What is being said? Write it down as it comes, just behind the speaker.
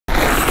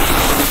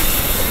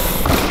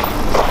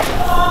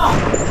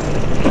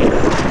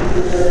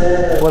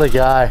What a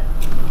guy.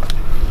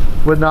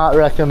 Would not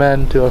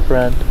recommend to a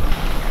friend.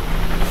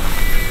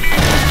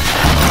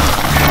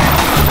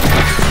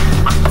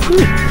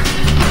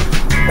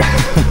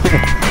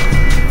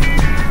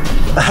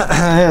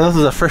 Yeah, this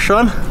is a fresh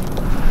one.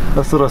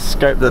 I sort of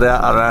scoped it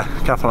out, I don't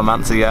know, a couple of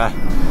months ago.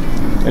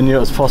 I knew it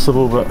was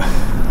possible, but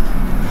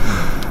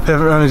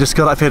haven't only just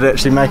got up here to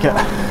actually make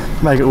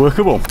it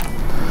workable.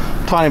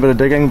 Tiny bit of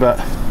digging, but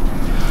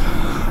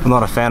I'm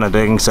not a fan of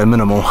digging, so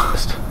minimal.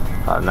 Just,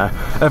 I don't know.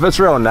 If it's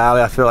real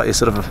gnarly, I feel like you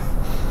sort of,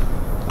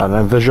 I don't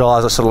know,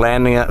 visualise it sort of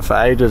landing it for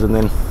ages, and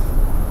then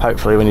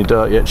hopefully when you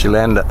do it, you actually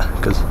land it.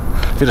 Because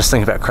if you just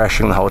think about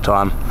crashing the whole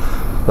time,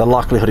 the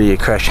likelihood of you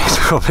crashing is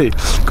probably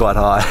quite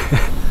high.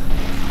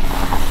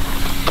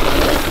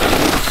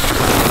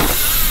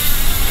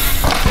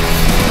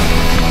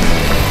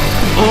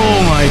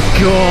 Oh my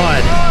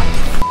god!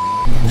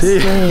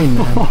 Insane,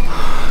 man.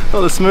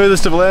 Not the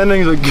smoothest of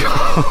landings, but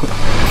God.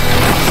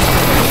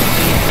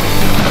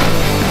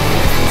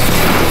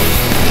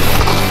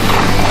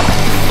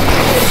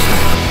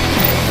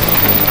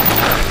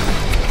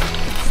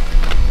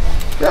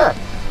 Yeah,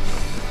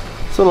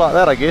 sort of like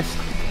that, I guess.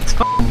 It's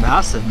fucking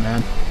massive,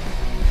 man.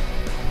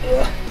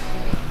 Yeah.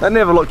 They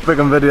never look big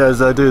on videos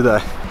though, do they?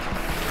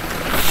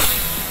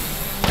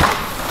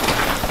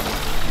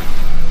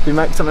 If you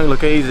make something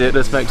look easy, it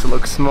just makes it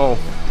look small.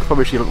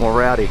 Probably should look more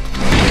rowdy.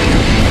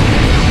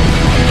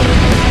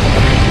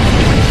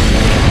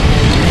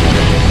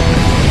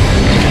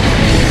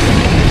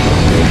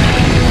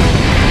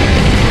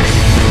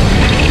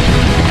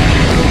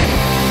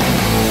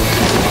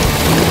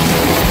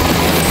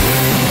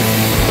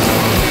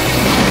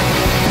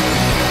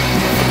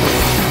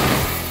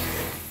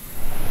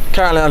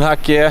 Currently on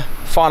huck gear,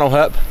 final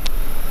hip.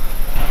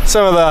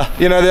 Some of the,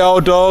 you know, the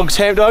old dogs,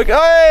 hamp dog.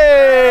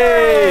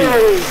 Hey!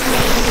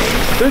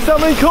 Do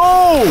something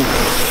cool!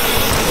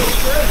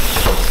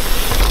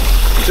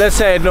 That's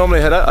how you'd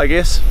normally hit it, I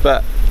guess,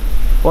 but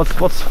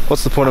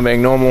what's the point of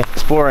being normal?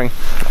 It's boring.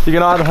 You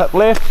can either hit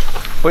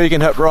left or you can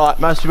hit right.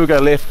 Most people go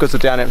left because the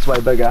down amp's way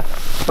bigger,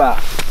 but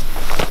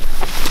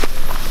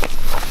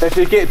if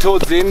you get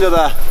towards the end of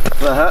the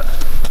hit,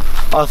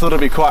 I thought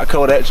it'd be quite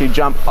cool to actually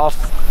jump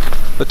off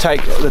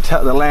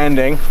the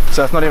landing,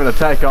 so it's not even a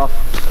takeoff,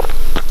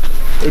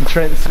 and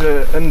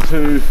transfer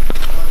into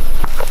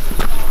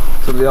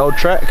sort of the old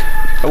track.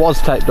 It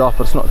was taped off,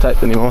 but it's not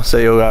taped anymore, so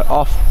you'll go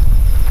off,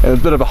 and there's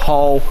a bit of a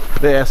hole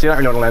there, so you don't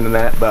really want to land in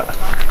that, but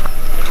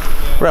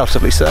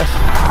relatively safe.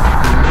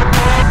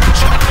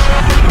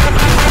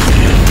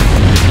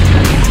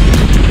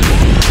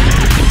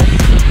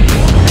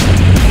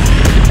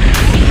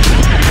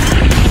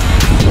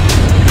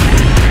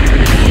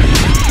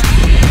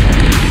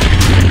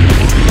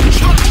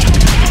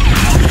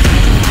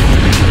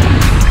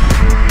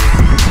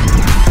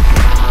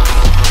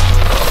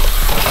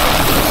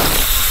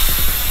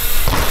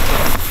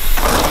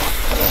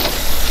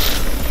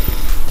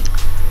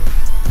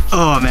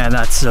 Oh man,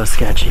 that's so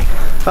sketchy.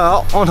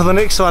 Oh, on to the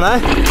next one, eh?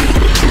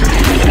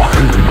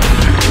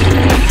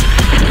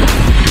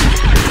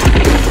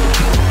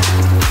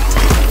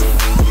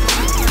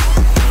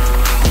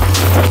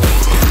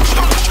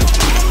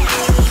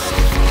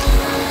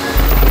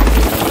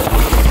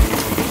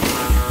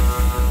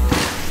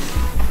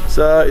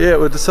 So yeah,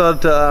 we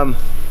decided to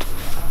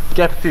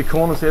gap a few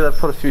corners here. They've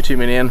put a few too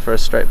many in for a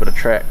straight bit of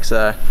track,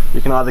 so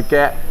you can either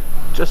gap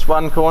just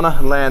one corner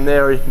and land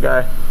there, or you can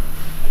go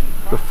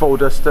the full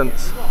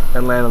distance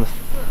and land on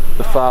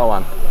the far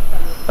one.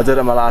 I did it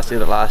on my last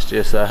edit last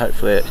year, so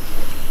hopefully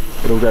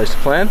it all goes to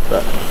plan,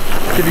 but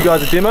give you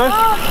guys a demo.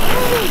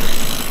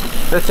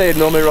 That's how you'd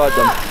normally ride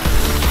them.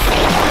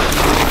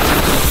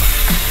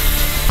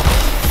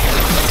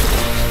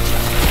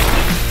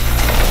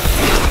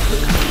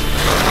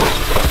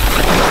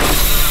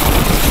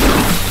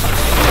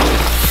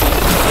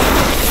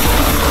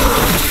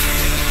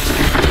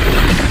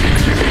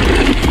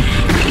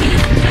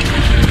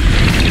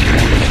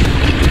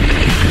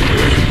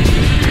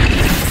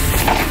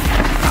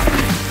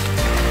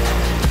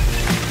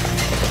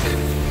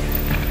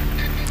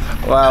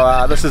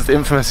 Wow, this is the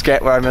infamous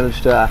gap where I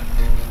managed to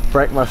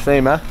break my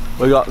femur.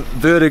 We got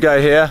vertigo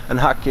here and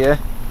huck here,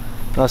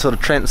 and I sort of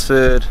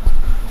transferred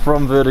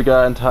from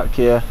vertigo into huck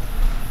here,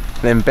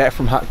 and then back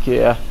from huck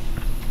here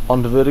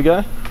onto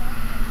vertigo,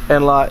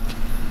 and like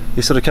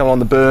you sort of come on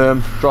the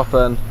berm, drop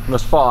in, and it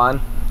was fine,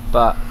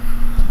 but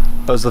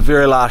it was the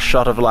very last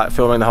shot of like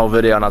filming the whole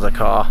video, and I was like,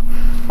 oh,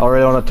 I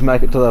really wanted to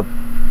make it to the, I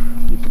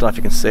don't know if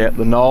you can see it,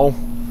 the knoll.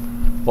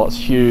 Well, it's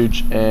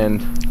huge,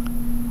 and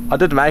I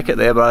did make it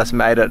there, but I just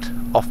made it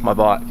off my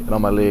bike and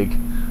on my leg.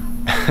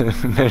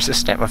 Managed to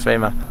snap my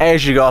femur.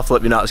 As you go off the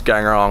lip, you know it's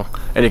going wrong,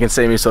 and you can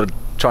see me sort of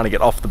trying to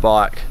get off the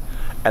bike,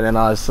 and then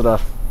I sort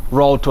of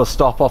rolled to a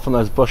stop off in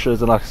those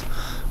bushes, and I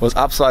was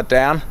upside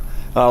down,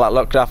 and I like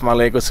looked up and my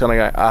leg was kind of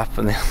going up,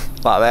 and then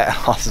like that,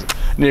 I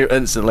knew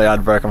instantly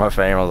I'd broken my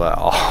femur. I was like,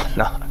 oh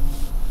no.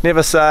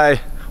 Never say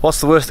what's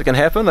the worst that can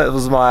happen. That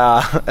was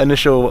my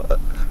initial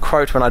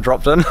quote when I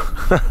dropped in.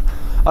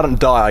 I didn't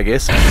die, I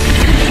guess.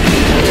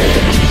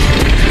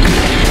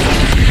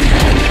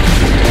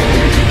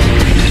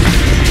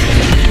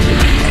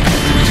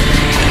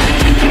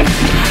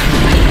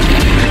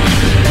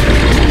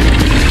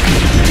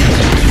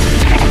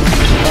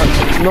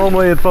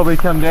 normally you'd probably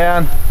come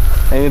down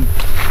and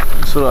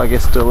sort of, I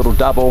guess, do a little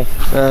double,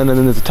 and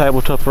then there's a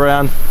tabletop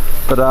around.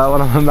 But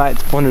one of my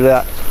mates pointed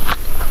out,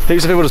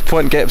 heaps of people just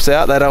point gaps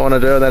out they don't want to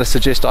do, and they just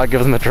suggest I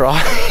give them a try.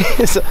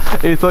 So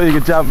he thought you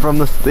could jump from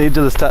the edge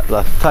of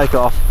the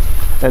takeoff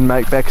and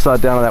make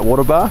backside down on that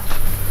water bar.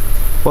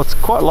 Well, it's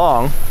quite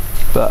long,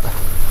 but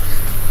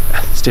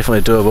it's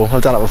definitely doable.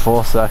 I've done it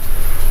before, so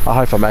I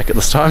hope I make it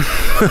this time.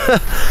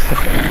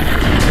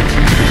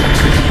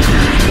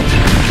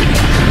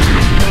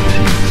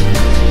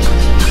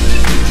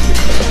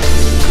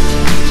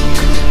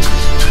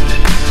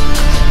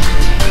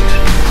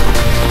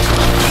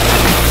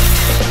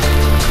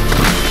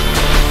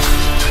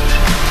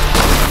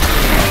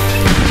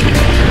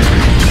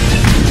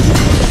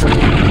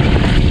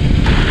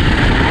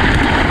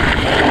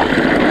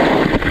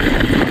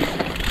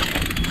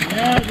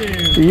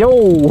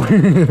 Yo!